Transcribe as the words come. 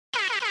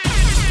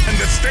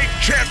State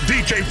champ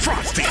DJ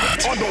Frosty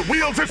on the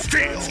wheels of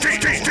steel.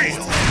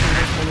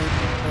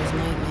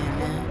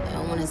 I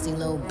wanna see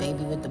little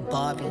baby with the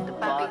Barbie.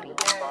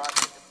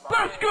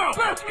 Let's go.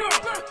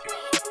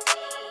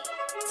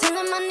 Tell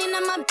him I need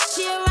my bitch,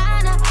 she a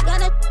rider.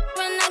 Got a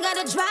friend, I got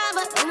a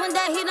driver. And when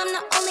that heat, I'm the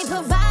only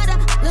provider.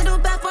 Little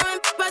back for him,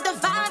 worth the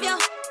 5, yo.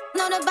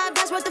 Know the vibe,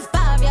 that's worth the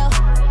 5, yo.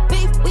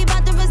 Beef, we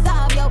bout to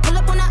resolve, yo. Pull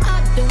up on the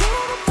up, do we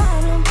have a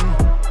problem?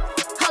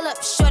 Hold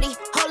up, shorty,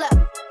 hold up.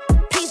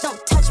 Please don't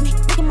touch me.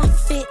 Look at my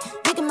fit,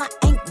 look at my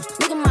ankles,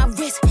 look at my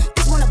wrist.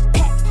 This one a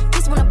pack,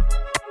 this one a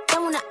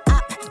that one a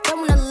op, that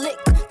one a lick.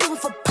 This one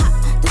for pop,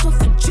 this one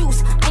for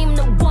juice. I am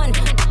the one,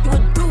 you a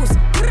deuce.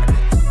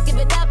 Give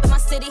it up in my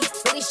city,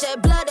 really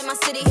shed blood in my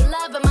city.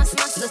 Love in my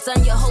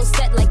son, your whole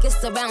set like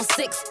it's around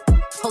 6.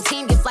 Whole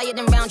team get flyer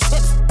than round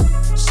trips.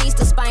 She's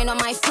the spine on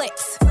my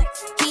flicks.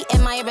 He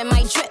admiring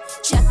my drip.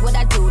 Check what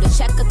I do, the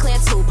check a clear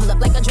too. Pull up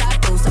like a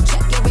drive-through, so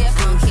check your rear.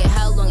 I don't care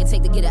how long it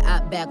take to get it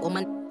out back. All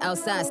my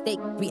outside steak,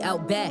 we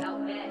out back.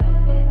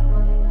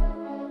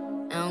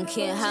 I don't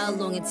care how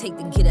long it take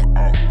to get it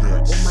out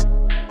back. All my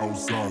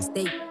outside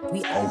steak,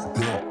 we out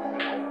back.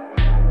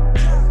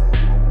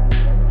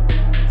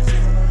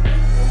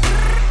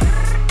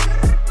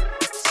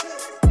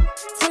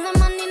 Tell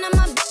him I need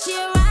my bitch, she a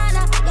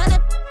rider. Got a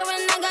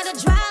and I got a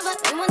driver.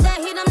 And when that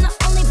heat, I'm the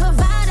only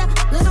provider.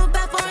 Little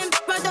back for him,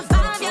 worth the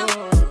 5, yo.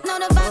 Know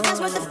the vibe, that's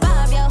worth the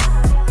 5, yo.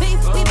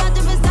 Beef, we bout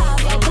to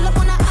resolve, yo. Pull up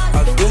on the up.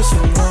 I did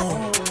some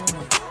wrong,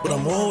 but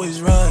I'm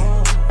always right.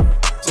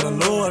 Said I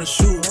know how to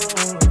shoot,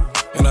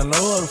 and I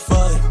know how to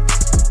fight.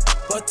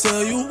 If I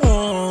tell you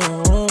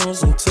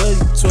once, I'll tell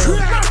you twice.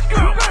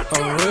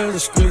 I'm real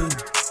discreet,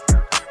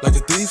 like a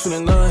thief in the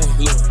night.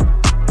 Look,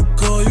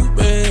 call you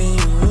babe,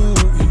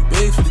 you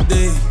babe for the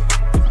day,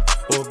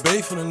 or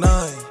babe for the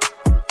night.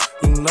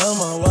 You're not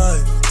my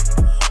wife,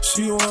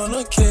 she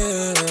wanna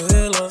kill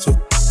her, so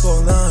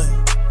all night.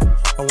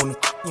 I wanna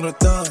on the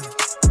thigh,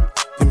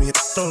 give me a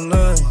all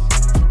night.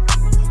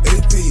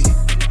 AP,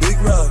 big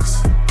rocks,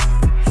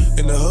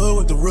 in the hood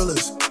with the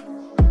realest.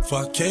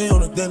 5K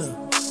on the dinner,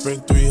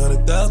 bring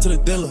 300,000 to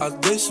the dealer. I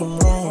did some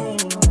wrong,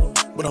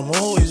 but I'm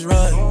always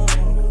right.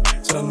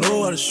 Said I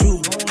know how to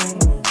shoot,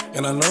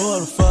 and I know how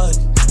to fight.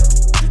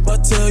 If I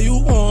tell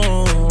you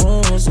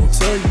once, I'll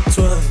tell you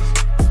twice.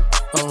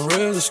 I'm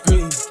real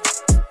discreet,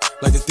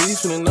 like a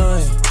thief in the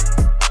night.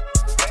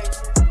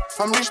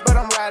 I'm rich, but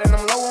I'm riding.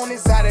 I'm low on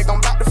exotic. I'm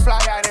about to fly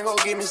out and go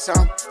get me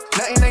some.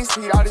 Nothing ain't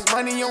sweet. All this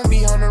money on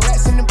me. 100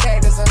 rats in the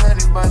bag. That's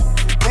 100 bucks.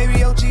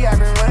 Baby OG, I've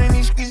been running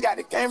these streets. Got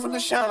the game from the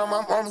shine on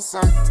my mama's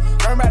son.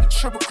 Learned about the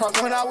triple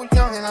cross when I was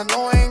young, and I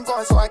know I ain't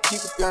going, so I keep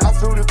it gun. I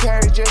flew to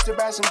Paris just to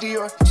buy some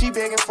Dior. She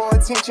begging for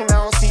attention.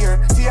 I don't see her.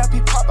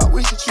 CIP pop. I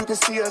wish that you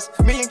could see us.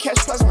 Million cash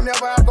plus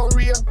whenever I go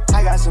real.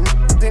 I got some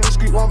in the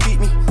street won't beat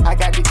me. I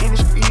got the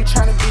industry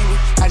trying to beat me.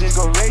 I just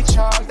go Ray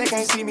Charles. They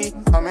can't see me.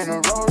 I'm in a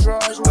Rolls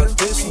Royce with a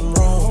did some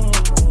wrong,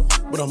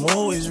 but I'm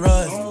always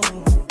right.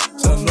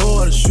 Said I know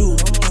how to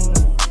shoot,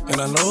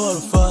 and I know how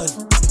to fight.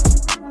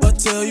 If I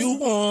tell you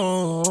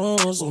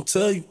once, I'll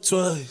tell you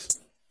twice.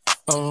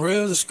 I'm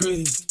real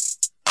discreet,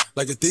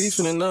 like a thief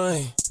in the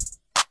night.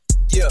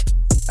 Yeah,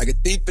 like a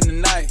thief in the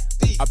night.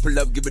 I pull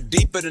up, give it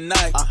deeper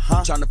tonight.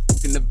 Tryna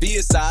fuck in the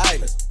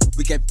VSI.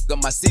 We can't fuck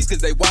up my seats cause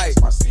they white.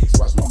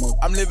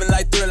 I'm living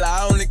like Thriller,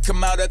 I only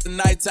come out at the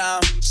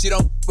nighttime. She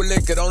don't fuck with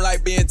liquor, don't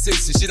like being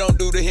tipsy. She don't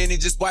do the Henny,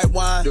 just white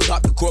wine.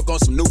 Pop the cork on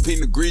some new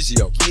Pinot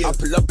Grigio. I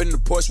pull up in the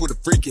Porsche with a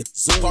freakin'.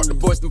 Park the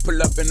Porsche and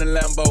pull up in the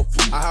Lambo.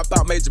 I hop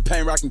out Major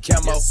Payne rockin'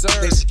 camo.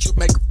 Think she cute,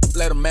 make her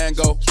let a man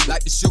go.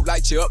 Like to shoot,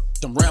 light you up,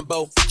 them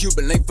Rambo.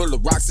 Cuban link full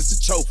of rocks, it's a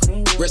choke.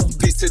 Rest in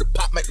peace to the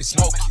pop, make me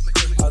smoke.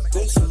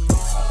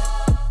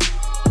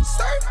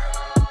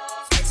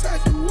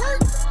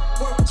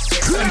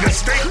 The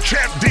state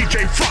champ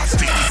DJ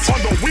Frosty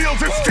on the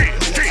wheels of steel.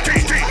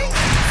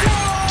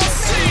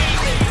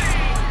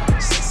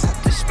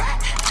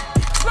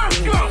 Let's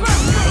go.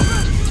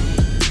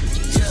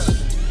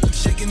 Yeah, I'm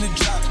shaking the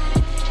drop.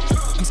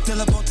 I'm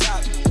still up on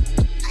top.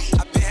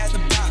 I been had the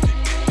bop.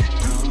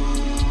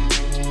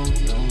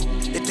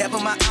 The devil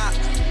my op.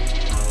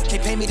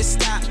 Can't pay me to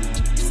stop.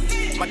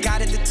 My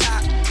God at the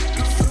top.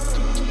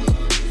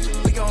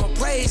 We gon'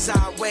 praise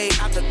our way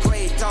out the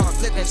grave, dog.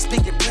 Living,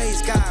 speaking,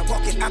 praise God.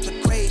 Walking out the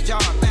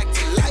graveyard, back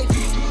to life.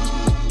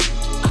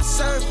 I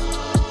serve,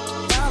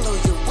 follow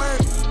your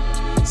word.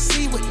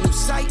 See with new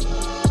sight.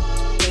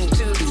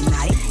 Into the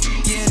night.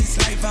 Yeah, this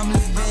life I'm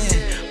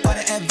living. All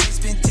the evidence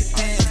been tipped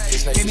in.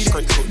 Give me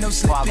that no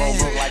slipping.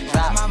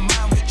 My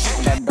mind with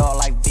you. That door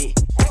like V.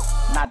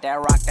 Not that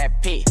rock,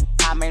 that P.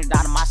 I mean,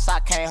 down in my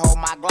sock, can't hold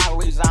my Glock.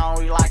 Reason I don't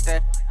really like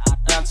that.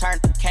 Done turn,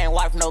 can't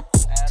wipe no.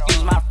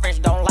 Excuse my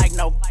French, don't like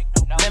no.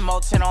 Limo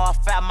 10 on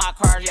fat, my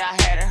cars, yeah,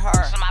 I had it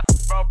hurt. So my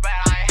broke bad,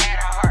 I ain't had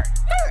it hurt.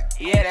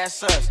 Yeah,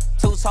 that's us.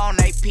 Two-tone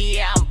AP,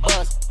 yeah, I'm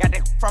bust. Got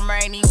that from her,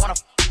 ain't even wanna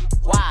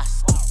why?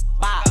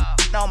 Bye.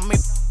 Know me,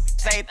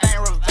 same thing,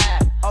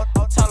 revive.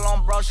 Tell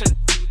on bro, shit.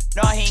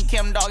 No, he ain't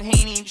Kim, dog, he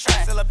ain't even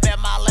try. Still a bet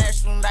my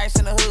last room dice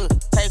in the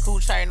hood. Take who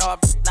train, no,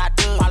 not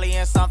good. Probably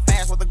in some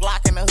fast with a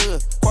Glock in the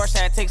hood. Porsche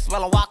had takes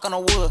smell a walk on the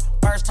wood.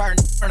 First turn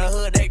from the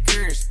hood, they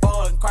curious.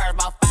 Boy, inquires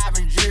about 5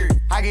 and jury.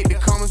 I get the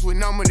comments with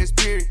number this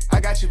period. I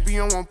got your B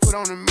on one, put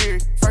on the mirror.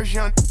 First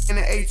young in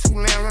the A2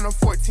 land, run a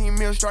 14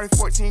 mil, started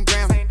 14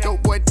 grams.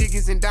 Dope boy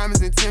diggies and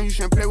diamonds and Tim. You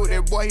shouldn't play with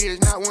that boy, he is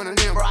not one of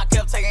them. Bro, I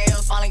kept taking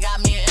L's, finally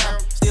got me an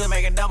M. Still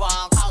making double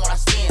on call when I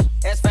spin.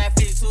 S-Fat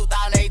 50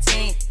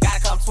 2018.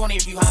 Gotta come 20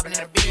 if you hopping in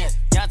the Benz.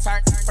 Young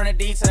turn from the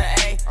D to the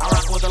A. I'm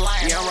rocking with the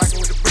Lions. Yeah, I'm rocking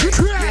with the Bricks.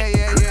 Yeah,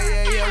 we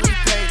pay. Yeah, we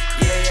pay.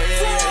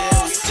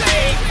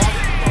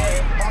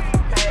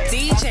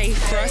 DJ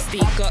Frosty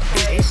got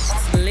this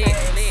lit.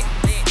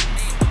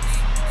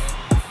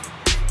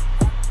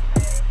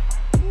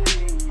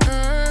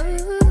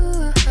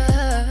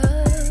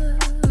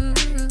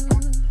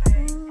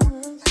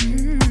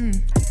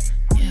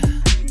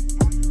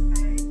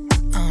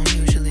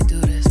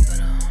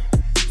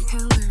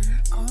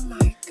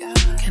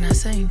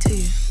 Sing to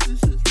you.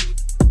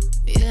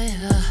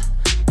 Yeah.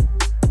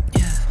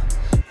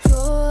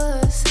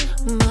 Yours,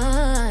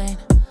 mine,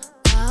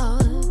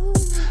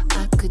 ours.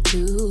 I could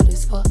do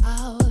this for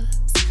hours.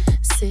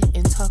 Sit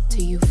and talk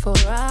to you for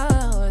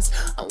hours.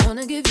 I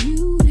wanna give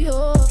you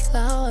your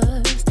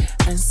flowers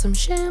and some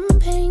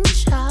champagne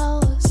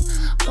showers.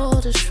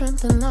 All the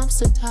shrimp and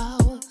lobster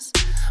towers.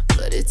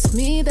 But it's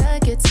me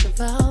that gets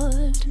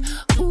devoured.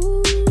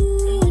 Ooh,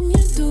 when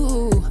you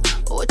do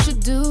what you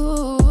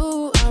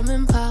do, I'm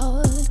empowered.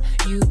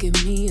 You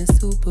give me a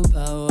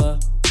superpower.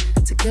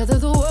 Together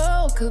the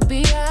world could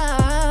be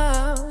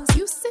ours.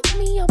 You sit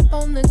me up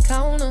on the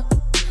counter.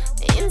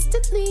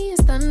 Instantly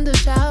it's thunder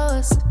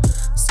showers.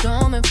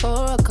 Storming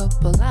for a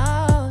couple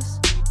hours.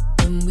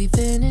 When we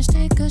finish,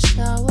 take a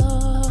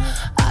shower.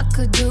 I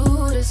could do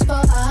this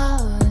for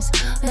hours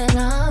and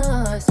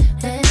hours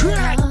and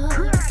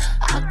hours.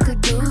 I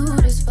could do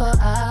this for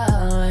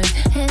hours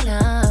and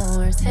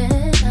hours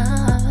and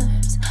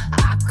hours.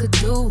 I could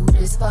do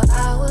this for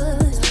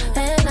hours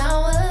and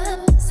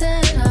hours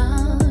and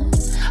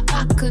hours.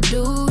 I could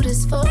do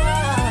this for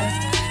hours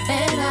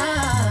and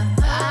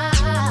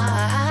hours.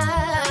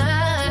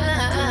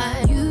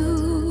 I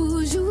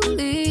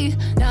usually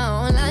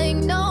don't like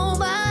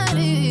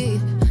nobody,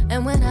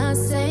 and when I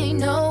say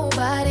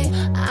nobody,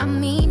 I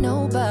mean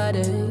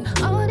nobody.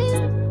 All these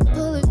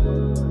bullet,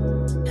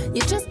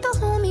 you're just a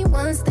homie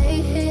once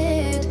they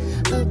hit.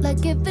 Felt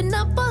like giving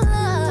up on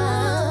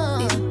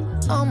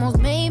love, almost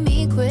made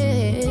me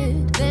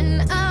quit.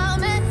 Then I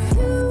met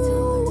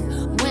you.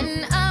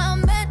 When I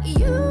met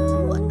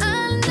you,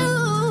 I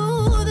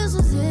knew this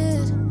was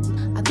it.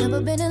 I've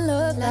never been in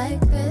love like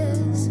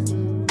this.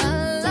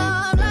 A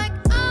love like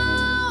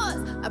ours.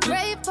 I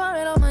pray for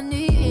it on my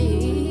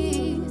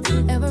knees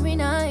every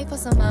night for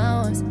some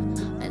hours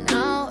and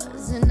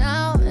hours and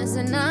hours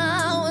and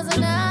hours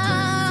and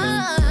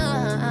hours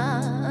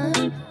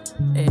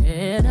and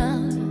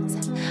hours.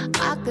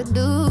 I could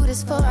do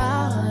this for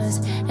hours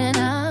and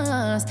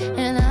hours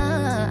and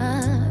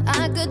hours.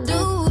 I could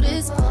do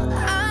this for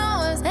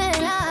hours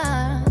and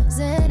hours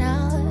and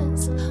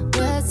hours.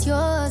 What's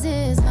yours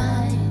is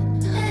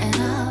mine and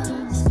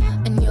ours,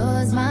 and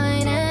yours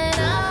mine and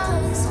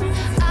ours.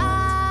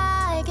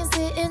 I can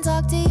sit and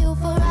talk to you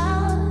for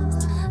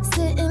hours,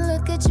 sit and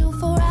look at you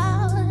for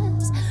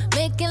hours,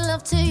 making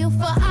love to you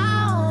for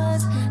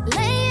hours,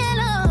 laying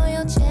on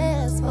your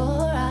chest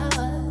for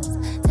hours,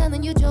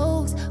 telling you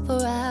jokes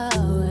for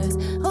hours,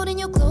 holding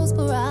you close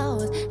for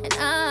hours, and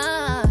hours.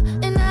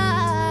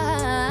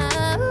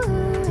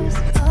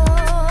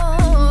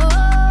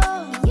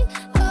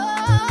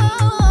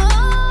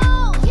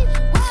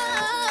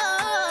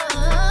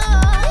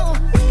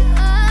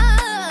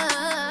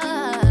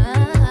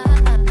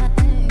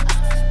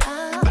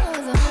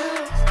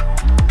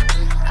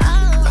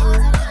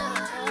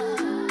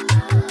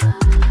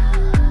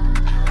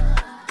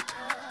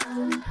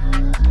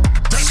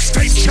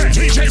 Oh,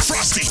 DJ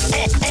Frosty.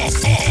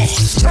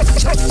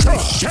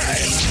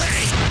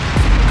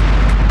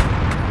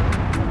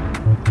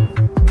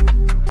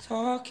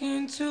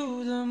 Talking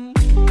to them.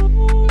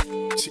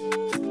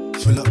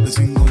 Pull up the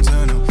thing, gon'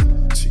 turn up.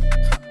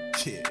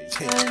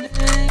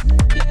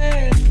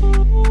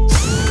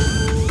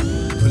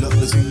 Pull up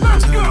the thing, gon'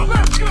 turn up.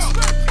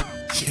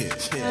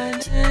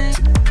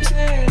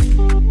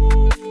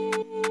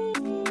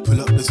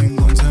 Pull up the thing,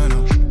 gon' turn up.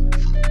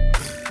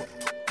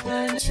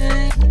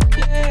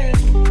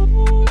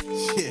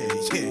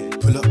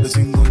 Pull up the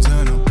thing, gon'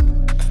 turn up.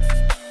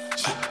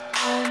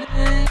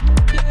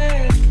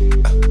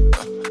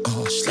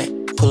 Slack.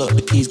 Pull up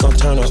the keys, gon'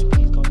 turn up.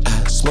 I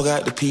smoke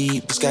out the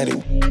pee,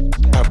 biscotti,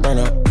 I burn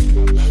up.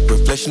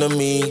 Reflection of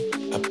me,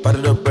 I bought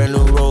it a brand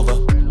new Rover.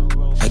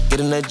 I get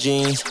in the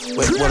jeans,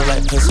 wet water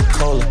like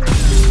Pensacola.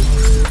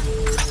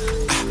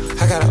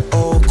 I got an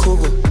old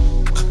cougar,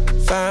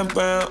 fine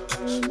brown,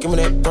 give me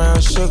that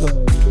brown sugar.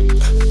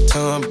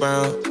 Tongue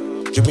brown,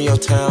 drippin' your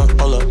town,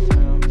 hold up.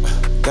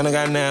 Gonna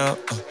got now,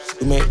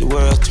 we make the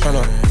world turn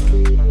up.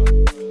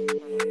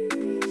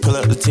 Pull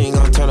up the team,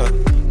 gon' turn up.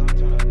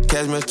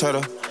 Cashmere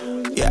turtle,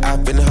 yeah, I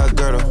been in her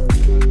girdle.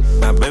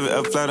 My baby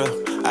a flutter,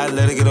 I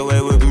let her get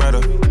away with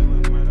murder.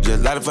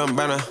 Just light it from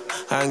burner,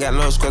 I ain't got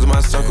no squares in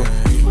my circle.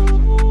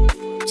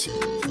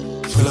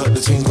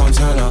 the team gon'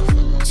 turn up.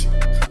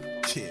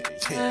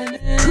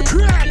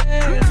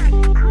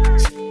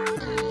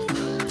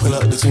 Pull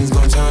up, the team's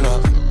gon' turn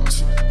up.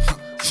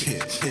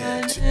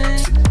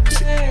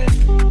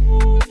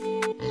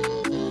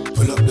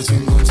 Pull up, the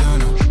team gon'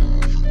 turn up.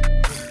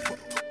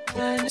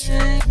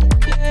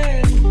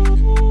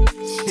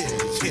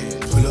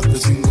 Pull up, the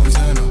team gon'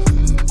 turn up.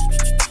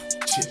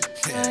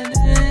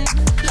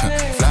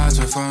 Fly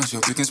to France, yo,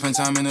 we can spend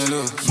time in the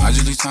loop.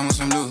 Magically time with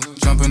some loot,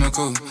 jump in the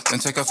coupe, then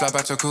take a flight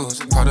back to cruise.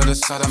 Part of the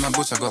side of my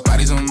boots, I got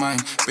bodies on mine.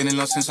 Been in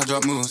love since I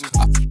dropped moves.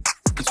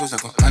 I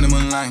go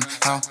animal line,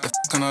 how the f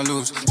can I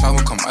lose?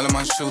 Trouble come out of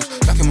my shoes,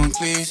 like him on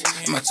please.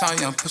 In my time,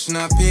 yeah, I'm pushing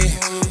up here.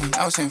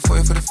 I was saying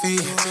 40 for the fee.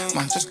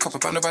 Man, just couple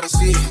pound by the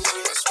sea.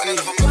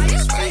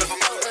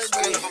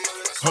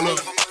 Hold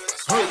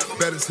up,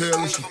 bad as hell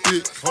and she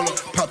thick. Hold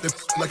up, pop that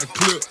like a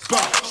clip.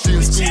 She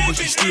in school but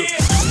she still use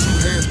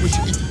 2 hands when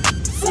she eat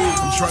food.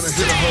 I'm trying to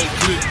hit a whole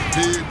clip,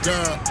 head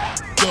down,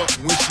 duck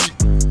when she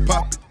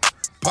pop it,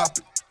 pop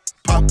it,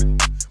 pop it,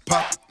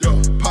 pop it, yo,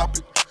 pop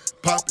it,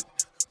 pop it.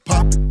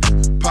 Pop it,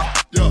 pop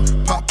it, yeah,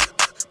 pop it,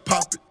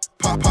 pop it,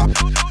 pop it,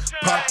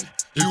 pop it.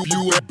 You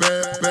a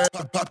bad,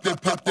 pop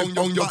that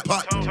on your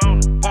pot.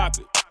 Pop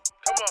it,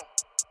 come on,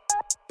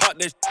 pop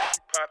that,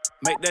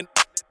 make that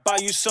buy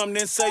you something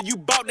and say you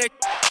bought that.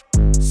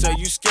 Say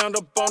you scammed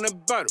up on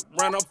that butter,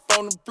 ran up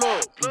on the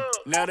plug.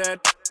 Now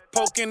that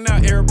poking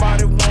out,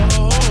 everybody wanna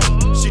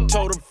hug. She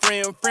told her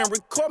friend,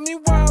 record me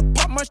while I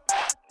pop my.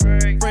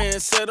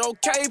 Friend said,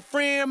 okay,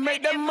 friend,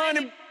 make that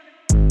money.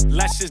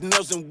 Lashes,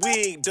 nails, and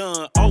wig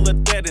done. All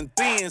of that and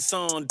then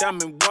some.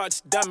 Diamond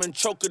watch, diamond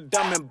choker,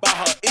 diamond by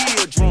her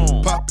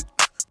eardrum. Pop it,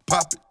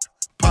 pop it,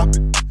 pop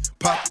it,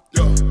 pop it,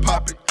 yo,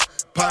 pop it,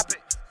 pop it,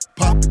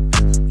 pop it,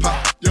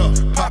 pop it, yo,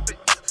 pop it,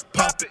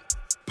 pop it,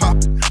 pop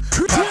it,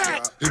 pop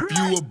it. If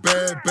you a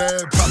bad,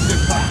 pop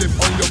that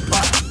on your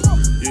pot.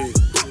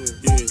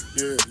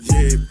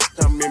 Yeah.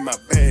 I'm in my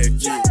bag,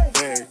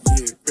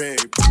 bag.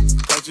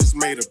 I just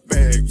made a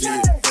bag,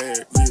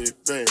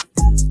 bag.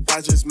 I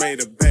just made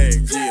a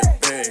bag,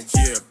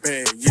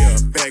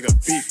 bag of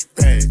big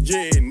bag.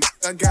 Yeah,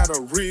 I got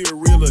a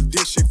real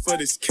addiction for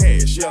this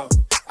cash, yeah.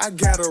 I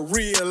got a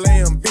real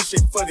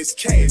ambition for this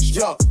cash,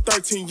 yeah.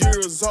 13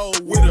 years old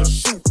with a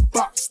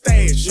shoebox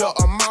stash, yeah.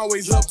 I'm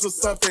always up to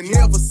something,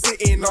 never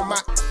sitting on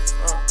my.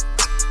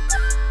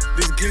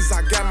 This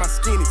Gizzak got my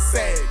skinny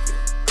sagging.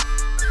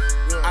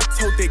 I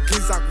told that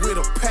Gizzak with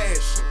a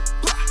passion.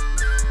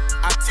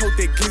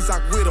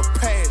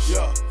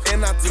 Yeah.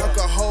 And I took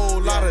a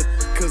whole lot of,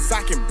 cause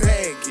I can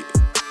bag it.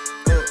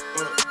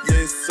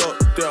 Yes, up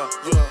there.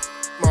 Yeah.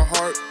 My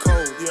heart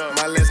cold. Yeah.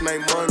 My last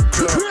name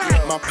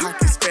Montreal. My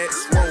pockets fat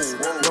swole.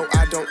 No,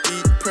 I don't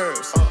eat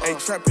pearls. Ain't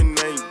trapping,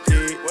 ain't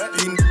dead.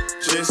 Eating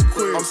just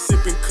queer. I'm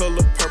sipping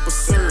color purple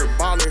syrup.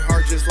 Ballin'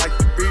 hard just like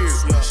the beard.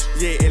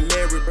 Yeah, and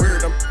Larry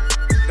Bird.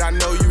 I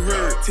know you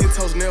heard. 10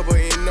 toes never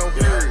in no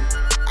hurry.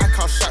 I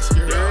call shots,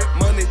 you heard.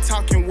 Money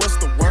talking, what's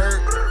the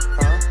word?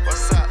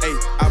 What's up? Hey,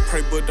 I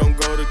pray but don't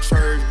go to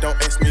church. Don't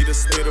ask me to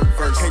spit a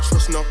verse. Can't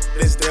trust no,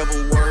 that's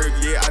devil word.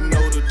 Yeah, I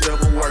know the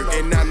devil work.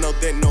 And I know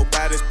that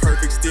nobody's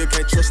perfect. Still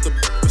can't trust the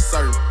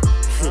certain.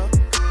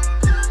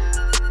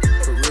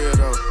 For real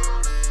though.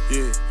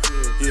 Yeah.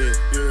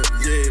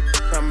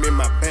 I'm in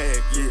my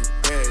bag,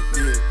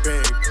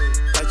 bag.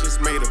 I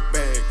just made a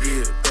bag,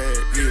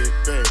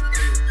 bag.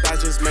 I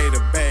just made a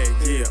bag,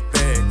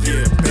 bag.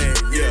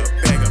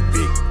 Bag of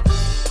big.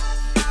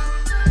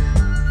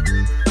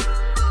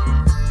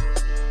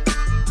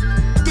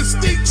 The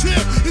state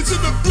champ is in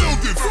the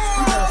building.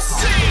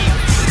 Frosty!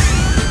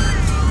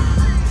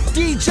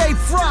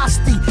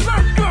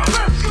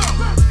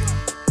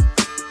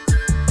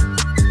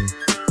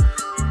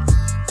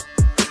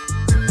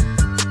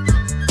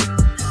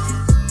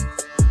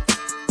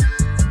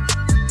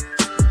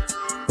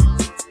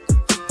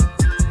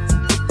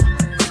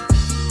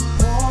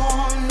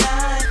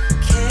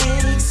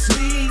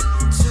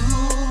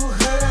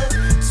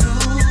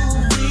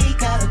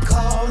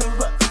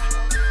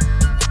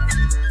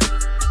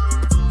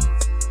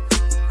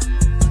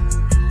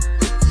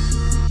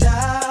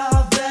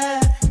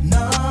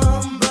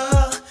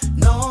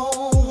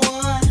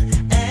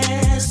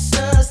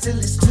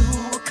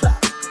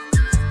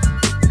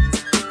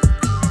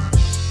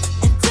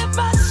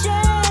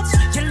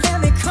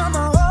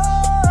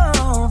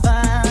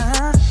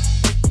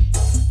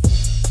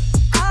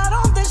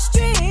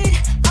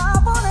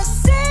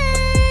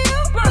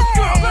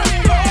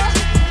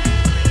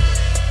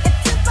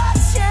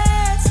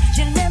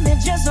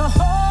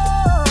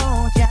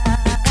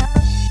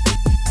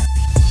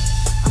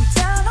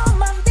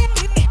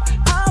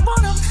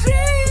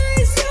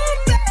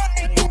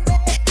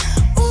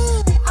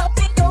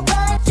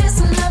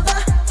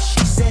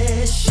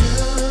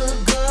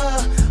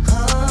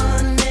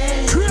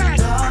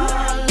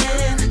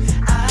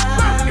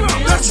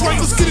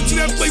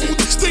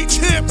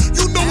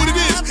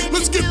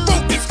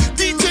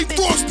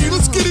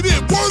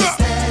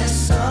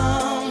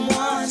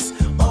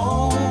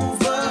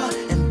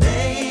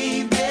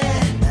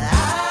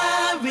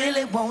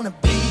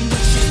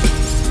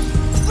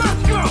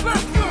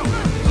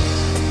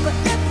 But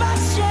if by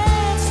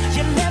chance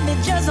you let me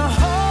just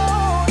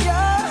hold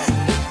ya,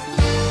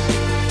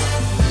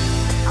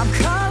 I'm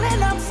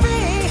calling up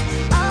free.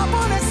 I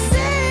wanna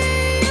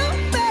see you,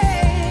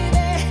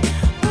 baby.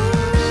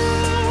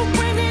 Ooh,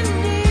 when in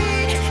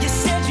need, you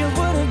said you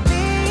wouldn't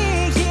be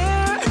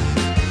here,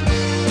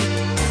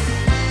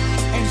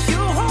 and you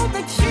hold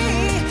the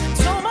key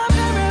to my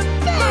very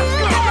being.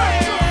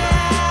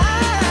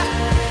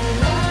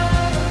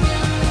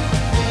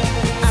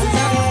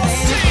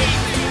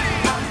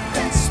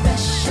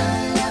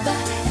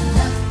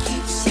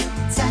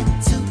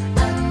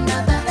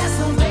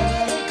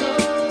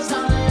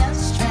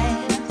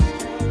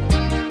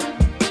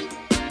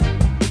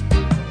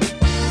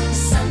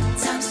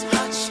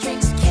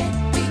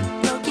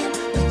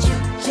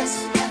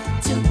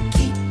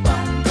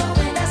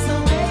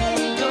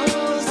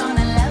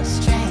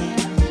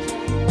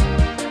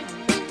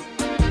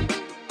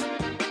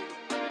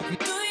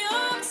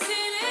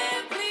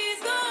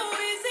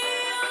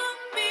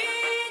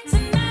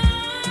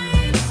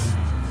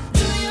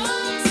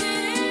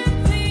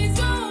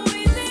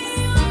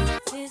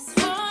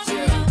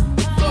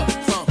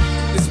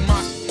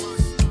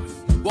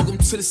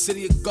 To the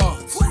city of God.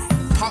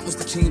 Pop was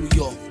the king of New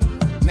York.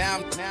 Now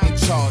I'm in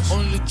charge.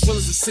 Only the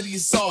drillers, the city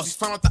is ours. You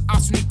found out the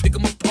ops when you pick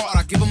them apart.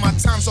 I give them my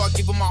time, so I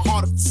give them my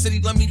heart. If the city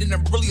love me, then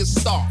I'm really a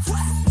star.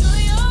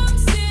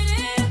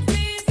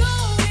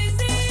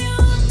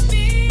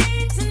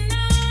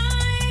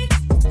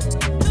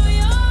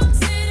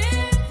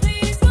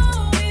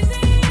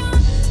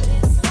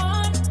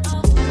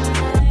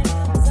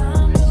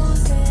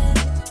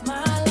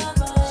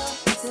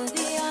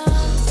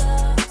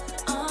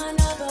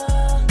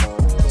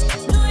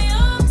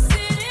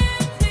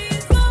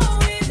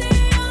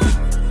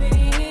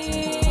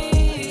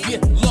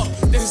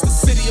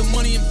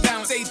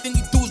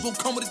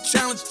 Come with a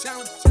challenge.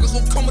 Niggas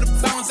won't come with a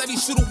balance. Every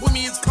shooter with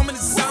me is coming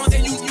in silence.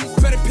 And you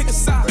better pick a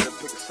side.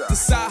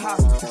 Decide how.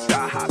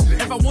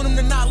 If I want them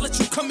to not let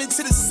you come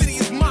into the city,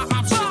 it's my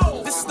option.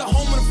 This is the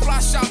home of the fly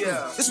shop.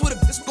 This where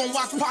this gon'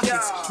 watch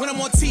pockets. When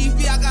I'm on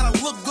TV, I gotta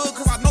look good,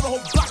 cause I know the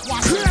whole block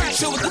watching.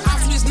 Chill with the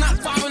ops, we is not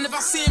vibing. If I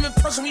see him in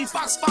person, we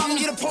fox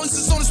following. Yeah, the police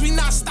is on us, we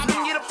not stopping.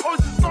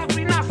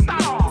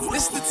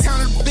 This is the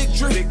town of the big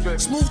drink.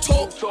 Smooth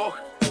talk.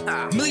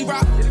 Millie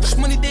rock.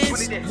 Money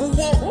dance.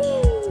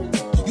 Woo-woo.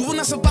 You will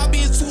not survive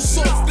being too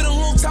soft. Been a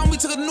long time, we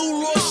took a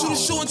new road. Shoot a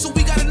show until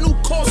we got a new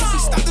cause. If we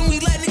stop, then we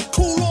letting it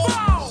cool off.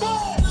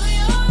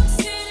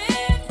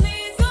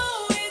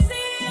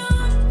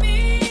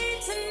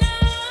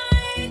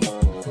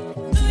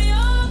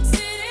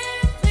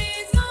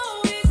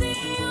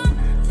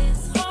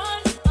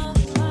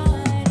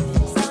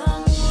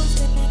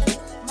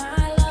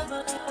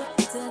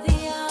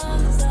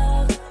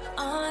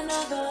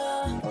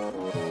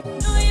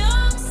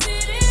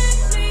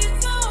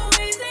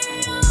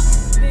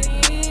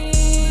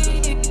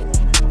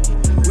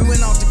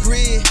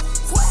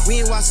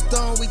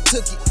 Stone, we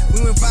took it. We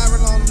went viral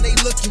on them, they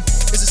looking.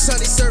 It's a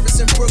Sunday service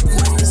in Brooklyn.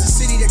 It's a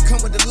city that come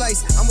with the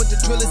lights. I'm with the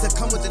drillers that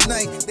come with the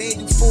night. They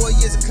ain't do 4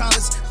 years of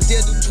college, but they'll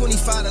do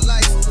 25 to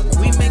life.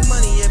 We make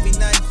money every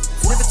night.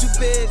 Never too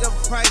big of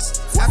a price.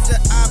 After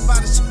I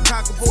buy the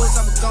Chicago boys,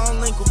 I'm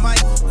gon' link with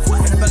Mike.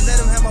 And if I let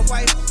him have my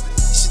wife,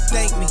 you should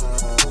thank me.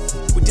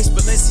 With this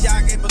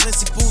Balenciaga and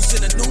Balenci boots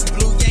and a new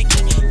blue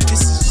Yankee.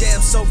 This is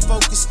jam so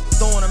focused,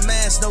 throwing a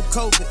mask, no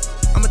COVID.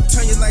 I'ma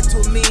turn your life to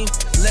a meme,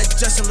 let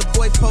Justin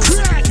LeBoy post it.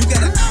 You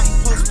got an album,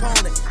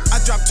 postpone it. I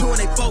dropped 2 and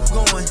they both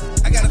going.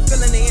 I got a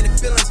feeling they in the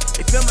feelings.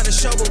 They filming the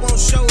show but won't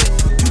show it.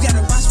 You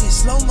gotta watch me in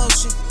slow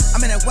motion.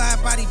 I'm in that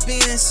wide body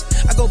Benz.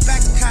 I go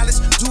back to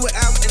college, do it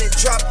out and then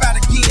drop out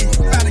again.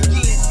 Out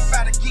again,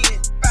 out again,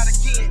 out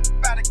again,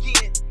 out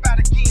again, out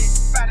again,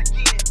 out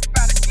again,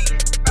 out again.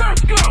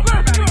 Let's go,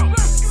 let's go.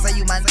 Say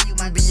you might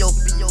be your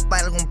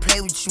body gon' play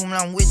with you when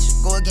I'm with you.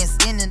 Go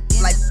against ending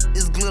like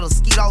this glitter,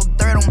 skeet all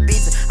dirt on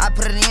bitches. I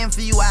put it in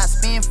for you, I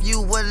spin for you.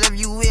 Whatever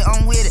you with,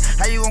 I'm with it.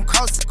 How you gon'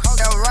 coast it?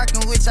 That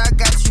rockin' with you, I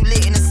got you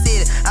lit in the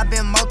city. I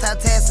been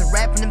multitasking,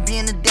 rapping and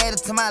being the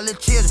daddy to my little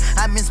children.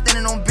 I been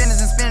spending on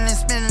business and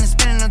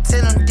spending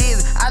until I'm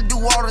dizzy. I do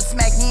all the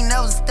smack, you ain't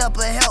never step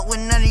or help with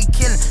none of you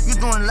killing. You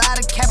doing a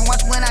lot of capping,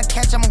 watch when I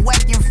catch, I'ma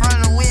whack you in front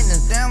of the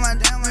witness. Damn, I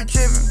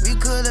trippin'. We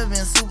could've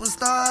been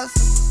superstars.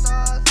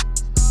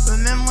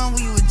 Remember when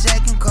we were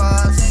jacking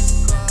cars?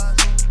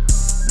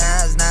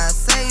 Now it's not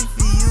safe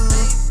for you.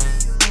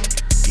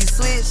 You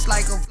switch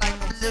like a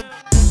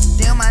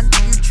damn,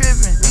 you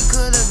trippin'. We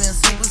could've been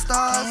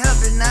superstars. Can't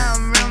help it, now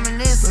I'm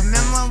reminiscing.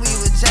 Remember when we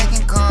were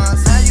jacking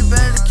cars? Now you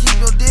better keep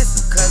your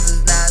distance, cause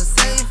it's not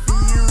safe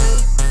for you.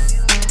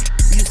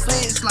 You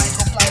switch like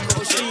a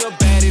She a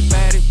baddie,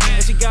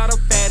 and she got a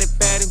fatty,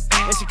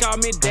 and she call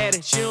me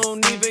daddy. She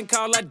don't even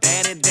call her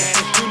daddy.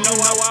 You know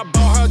how I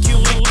bought her cute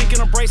little link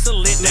in a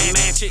bracelet. it, then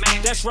match it.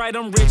 That's right,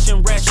 I'm rich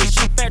and ratchet.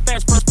 Shoot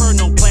fast, prefer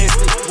no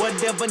plastic.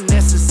 Whatever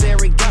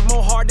necessary, got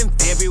more heart than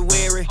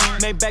February.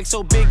 Made back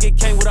so big it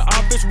came with an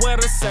office where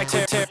the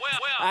secretary.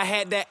 I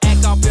had that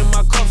act off in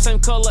my cup, same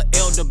color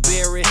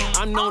elderberry.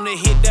 I'm known to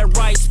hit that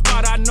right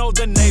spot, I know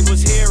the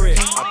neighbors hear it.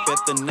 I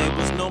bet the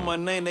neighbors know my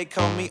name, they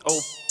call me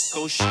Ocean.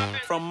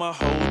 From my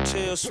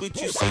hotel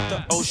suite, you see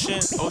the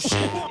ocean.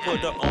 Put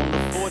her on the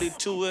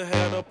 42, it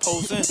had her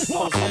posing.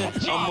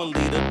 I'ma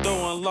leave the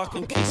door unlocked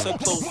in case a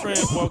close friend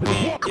walk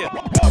in. Yeah.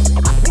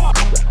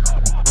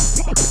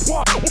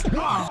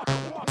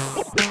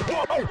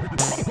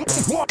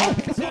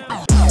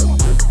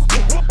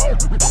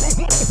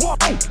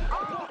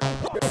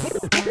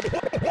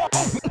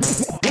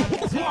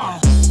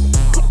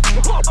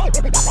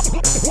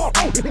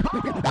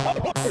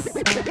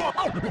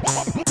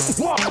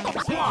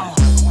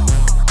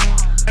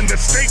 And the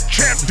state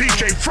champ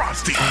DJ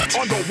Frosty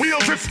on the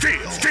wheels of steel.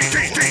 RIP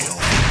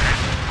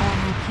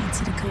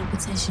to the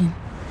competition.